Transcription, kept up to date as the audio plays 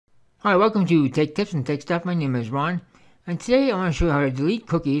Hi, welcome to Tech Tips and Tech Stuff. My name is Ron, and today I want to show you how to delete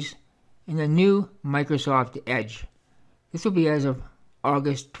cookies in the new Microsoft Edge. This will be as of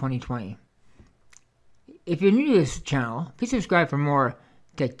August 2020. If you're new to this channel, please subscribe for more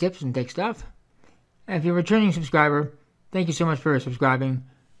tech tips and tech stuff. And if you're a returning subscriber, thank you so much for subscribing.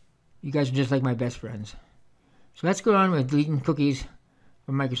 You guys are just like my best friends. So let's go on with deleting cookies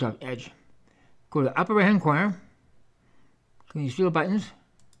from Microsoft Edge. Go to the upper right hand corner, click these three little buttons.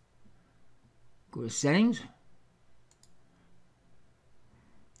 Go to Settings.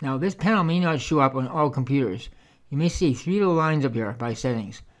 Now this panel may not show up on all computers. You may see three little lines up here by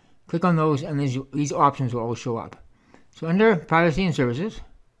Settings. Click on those and these options will all show up. So under Privacy and Services,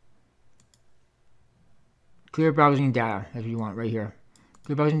 Clear Browsing Data, that's what you want right here.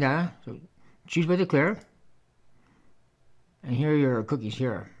 Clear Browsing Data, so choose what to clear. And here are your cookies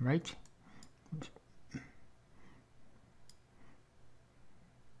here, right? Oops.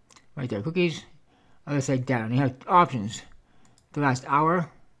 Right there, cookies. Other side data. And you have options. The last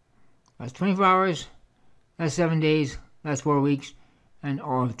hour, last 24 hours, last 7 days, last 4 weeks, and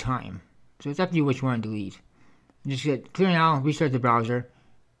all the time. So it's up to you which one to delete. You just hit clear now, restart the browser,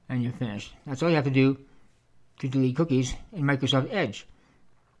 and you're finished. That's all you have to do to delete cookies in Microsoft Edge.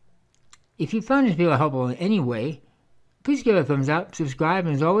 If you found this video helpful in any way, please give it a thumbs up, subscribe,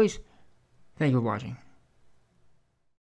 and as always, thank you for watching.